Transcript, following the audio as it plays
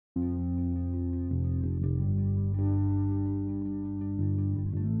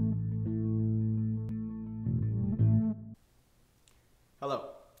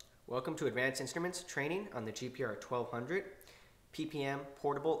Welcome to Advanced Instruments training on the GPR-1200 PPM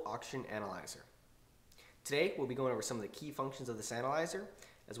Portable Oxygen Analyzer. Today we'll be going over some of the key functions of this analyzer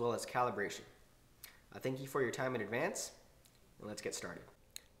as well as calibration. Thank you for your time in advance, and let's get started.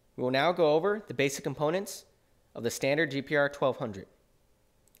 We will now go over the basic components of the standard GPR-1200.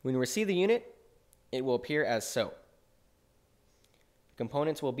 When you receive the unit, it will appear as so. The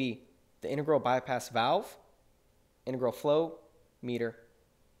components will be the integral bypass valve, integral flow meter,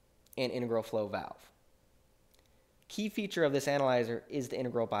 and integral flow valve. Key feature of this analyzer is the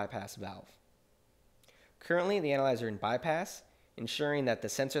integral bypass valve. Currently, the analyzer is in bypass, ensuring that the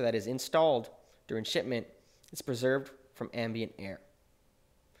sensor that is installed during shipment is preserved from ambient air.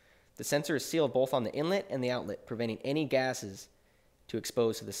 The sensor is sealed both on the inlet and the outlet, preventing any gases to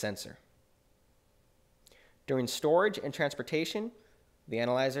expose to the sensor. During storage and transportation, the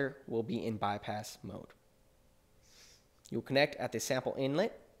analyzer will be in bypass mode. You will connect at the sample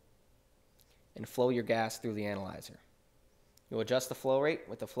inlet and flow your gas through the analyzer. You'll adjust the flow rate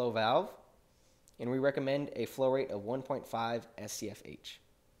with the flow valve, and we recommend a flow rate of 1.5 SCFH.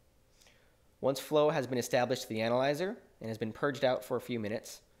 Once flow has been established to the analyzer and has been purged out for a few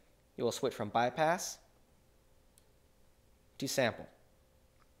minutes, you will switch from bypass to sample.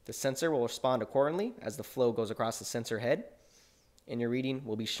 The sensor will respond accordingly as the flow goes across the sensor head, and your reading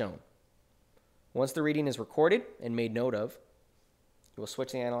will be shown. Once the reading is recorded and made note of, you will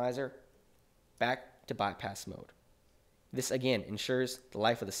switch the analyzer back to bypass mode. This again ensures the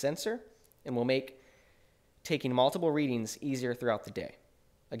life of the sensor and will make taking multiple readings easier throughout the day.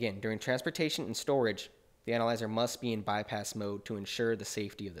 Again, during transportation and storage, the analyzer must be in bypass mode to ensure the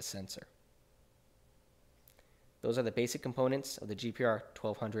safety of the sensor. Those are the basic components of the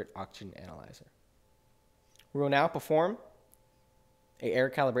GPR-1200 oxygen analyzer. We will now perform an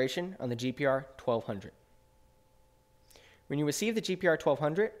air calibration on the GPR-1200. When you receive the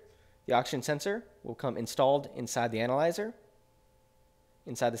GPR-1200, the oxygen sensor will come installed inside the analyzer,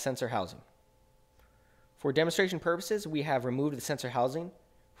 inside the sensor housing. For demonstration purposes, we have removed the sensor housing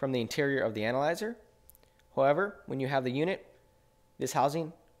from the interior of the analyzer. However, when you have the unit, this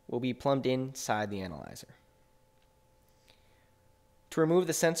housing will be plumbed inside the analyzer. To remove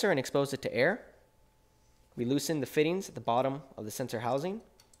the sensor and expose it to air, we loosen the fittings at the bottom of the sensor housing,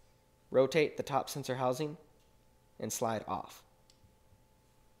 rotate the top sensor housing, and slide off.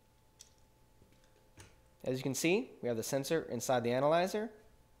 As you can see, we have the sensor inside the analyzer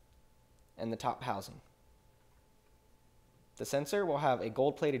and the top housing. The sensor will have a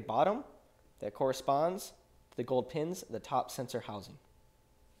gold-plated bottom that corresponds to the gold pins at the top sensor housing.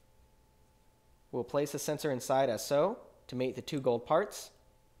 We'll place the sensor inside as so to mate the two gold parts,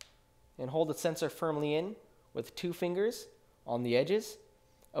 and hold the sensor firmly in with 2 fingers on the edges,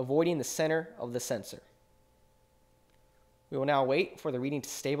 avoiding the center of the sensor. We will now wait for the reading to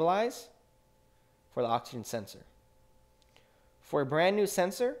stabilize for the oxygen sensor. For a brand new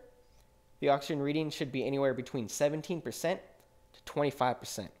sensor, the oxygen reading should be anywhere between 17% to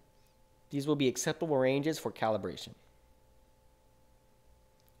 25%. These will be acceptable ranges for calibration.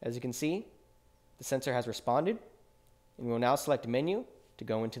 As you can see, the sensor has responded, and we will now select Menu to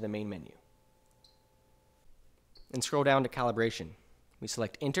go into the main menu. And scroll down to Calibration. We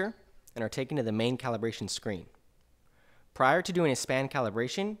select Enter and are taken to the main calibration screen. Prior to doing a span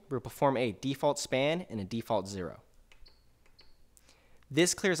calibration, we'll perform a default span and a default 0.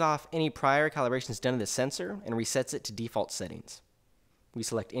 This clears off any prior calibrations done to the sensor and resets it to default settings. We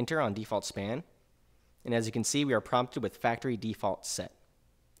select Enter on default span, and as you can see, we are prompted with factory default set.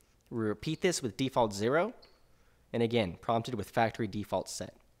 We repeat this with default 0, and again, prompted with factory default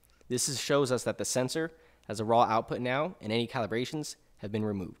set. This shows us that the sensor has a raw output now, and any calibrations have been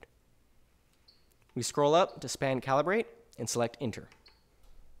removed. We scroll up to span calibrate and select Enter.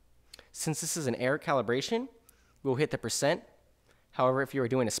 Since this is an air calibration, we'll hit the percent. However, if you are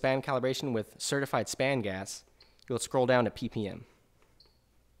doing a span calibration with certified span gas, you'll scroll down to PPM.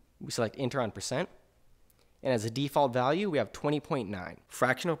 We select Enter on percent, and as a default value, we have 20.9,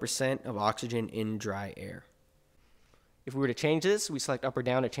 fractional percent of oxygen in dry air. If we were to change this, we select up or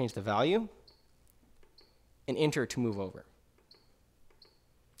down to change the value, and Enter to move over.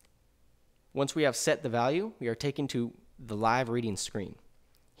 Once we have set the value, we are taken to the live reading screen.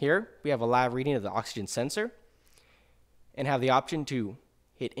 Here, we have a live reading of the oxygen sensor and have the option to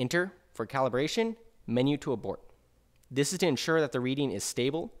hit Enter for calibration, Menu to abort. This is to ensure that the reading is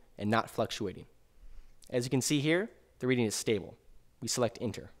stable and not fluctuating. As you can see here, the reading is stable. We select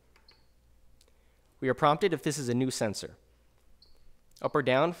Enter. We are prompted if this is a new sensor. Up or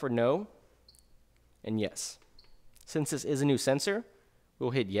down for no and yes. Since this is a new sensor, we'll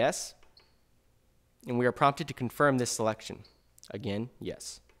hit yes, and we are prompted to confirm this selection. Again,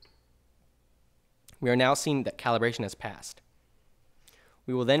 yes. We are now seeing that calibration has passed.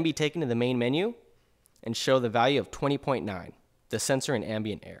 We will then be taken to the main menu and show the value of 20.9, the sensor in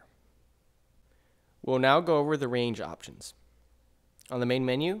ambient air. We'll now go over the range options. On the main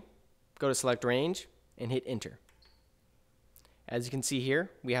menu, go to select range and hit enter. As you can see here,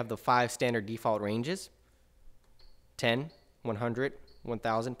 we have the 5 standard default ranges: 10, 100,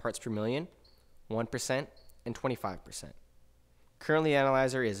 1000 parts per million, 1%, and 25%. Currently, the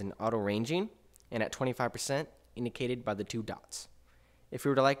analyzer is in auto ranging and at 25%, indicated by the 2 dots. If we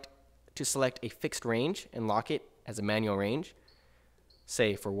were to like to select a fixed range and lock it as a manual range,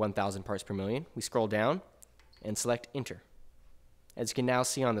 say for 1000 parts per million, we scroll down and select enter. As you can now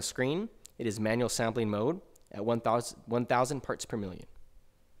see on the screen, it is manual sampling mode at 1000 parts per million.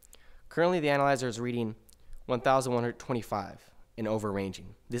 Currently, the analyzer is reading 1125 and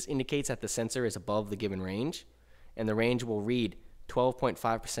overranging. This indicates that the sensor is above the given range, and the range will read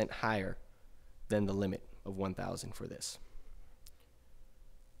 12.5% higher than the limit of 1000 for this.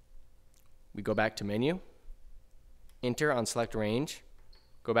 We go back to menu, enter on select range,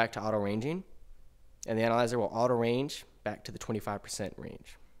 go back to auto ranging, and the analyzer will auto range back to the 25%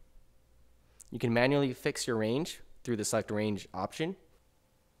 range. You can manually fix your range through the select range option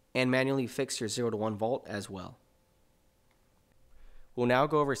and manually fix your 0 to 1 volt as well. We'll now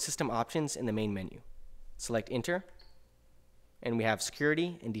go over system options in the main menu. Select enter, and we have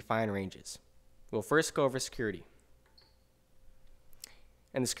security and define ranges. We'll first go over security.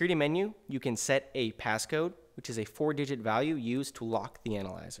 In the security menu, you can set a passcode, which is a 4-digit value used to lock the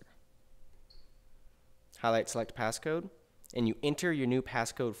analyzer. Highlight select passcode, and you enter your new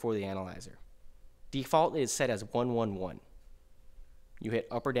passcode for the analyzer. Default is set as 111. You hit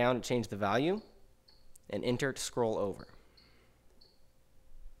up or down to change the value, and enter to scroll over.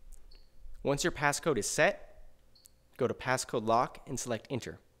 Once your passcode is set, go to passcode lock and select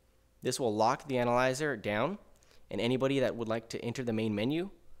enter. This will lock the analyzer down, and anybody that would like to enter the main menu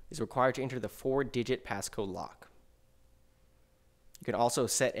is required to enter the 4-digit passcode lock. You can also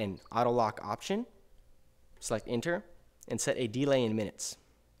set an auto lock option, select enter, and set a delay in minutes.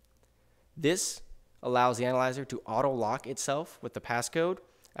 This allows the analyzer to auto lock itself with the passcode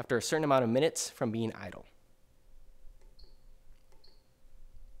after a certain amount of minutes from being idle.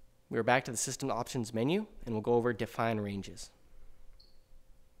 We are back to the system options menu, and we'll go over define ranges.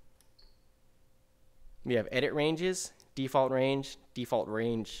 We have edit ranges, default range,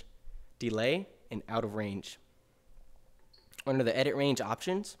 delay, and out of range. Under the edit range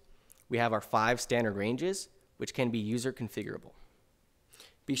options, we have our 5 standard ranges, which can be user configurable.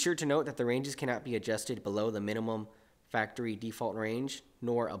 Be sure to note that the ranges cannot be adjusted below the minimum factory default range,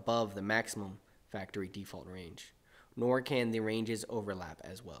 nor above the maximum factory default range, nor can the ranges overlap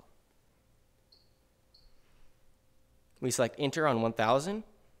as well. We select enter on 1000.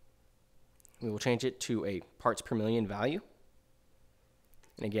 We will change it to a parts per million value.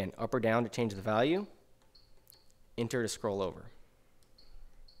 And again, up or down to change the value, enter to scroll over.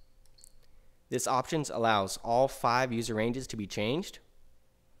 This option allows all 5 user ranges to be changed.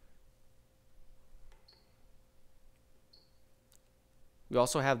 We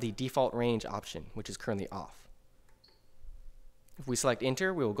also have the default range option, which is currently off. If we select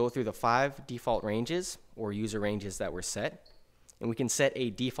enter, we will go through the 5 default ranges or user ranges that were set, and we can set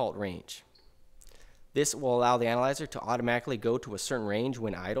a default range. This will allow the analyzer to automatically go to a certain range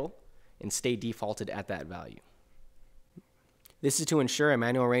when idle and stay defaulted at that value. This is to ensure a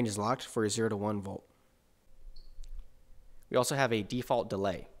manual range is locked for a 0 to 1 volt. We also have a default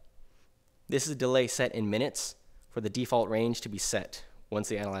delay. This is a delay set in minutes for the default range to be set once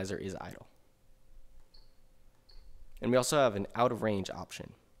the analyzer is idle. And we also have an out of range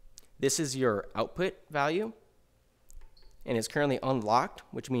option. This is your output value, and it's currently unlocked,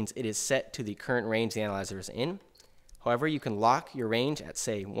 which means it is set to the current range the analyzer is in. However, you can lock your range at,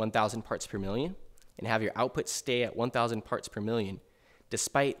 say, 1000 parts per million and have your output stay at 1000 parts per million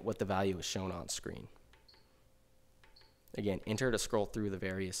despite what the value is shown on screen. Again, enter to scroll through the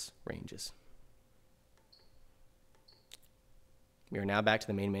various ranges. We are now back to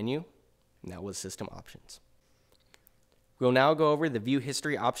the main menu, and that was system options. We'll now go over the view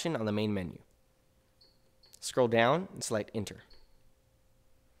history option on the main menu. Scroll down and select enter.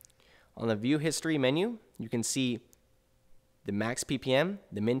 On the view history menu, you can see the max PPM,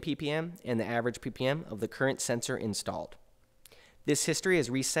 the min PPM, and the average PPM of the current sensor installed. This history is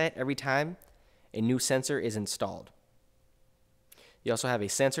reset every time a new sensor is installed. You also have a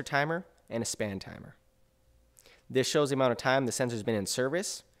sensor timer and a span timer. This shows the amount of time the sensor has been in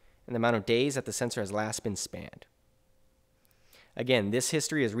service and the amount of days that the sensor has last been spanned. Again, this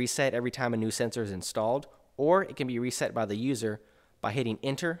history is reset every time a new sensor is installed, or it can be reset by the user by hitting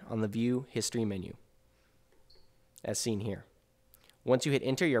enter on the view history menu. as seen here. Once you hit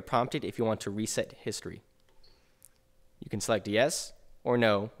enter, you're prompted if you want to reset history. You can select yes or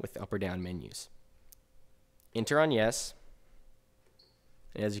no with up or down menus. Enter on yes,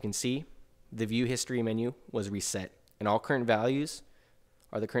 and as you can see, the view history menu was reset, and all current values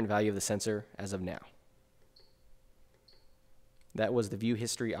are the current value of the sensor as of now. That was the view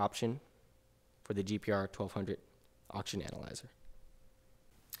history option for the GPR-1200 auction analyzer.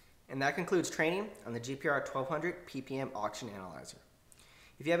 And that concludes training on the GPR-1200 PPM auction analyzer.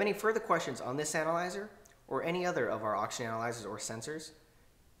 If you have any further questions on this analyzer or any other of our auction analyzers or sensors,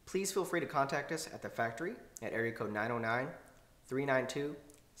 please feel free to contact us at the factory at area code 909-392-6900.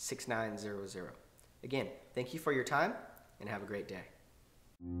 Again, thank you for your time and have a great day.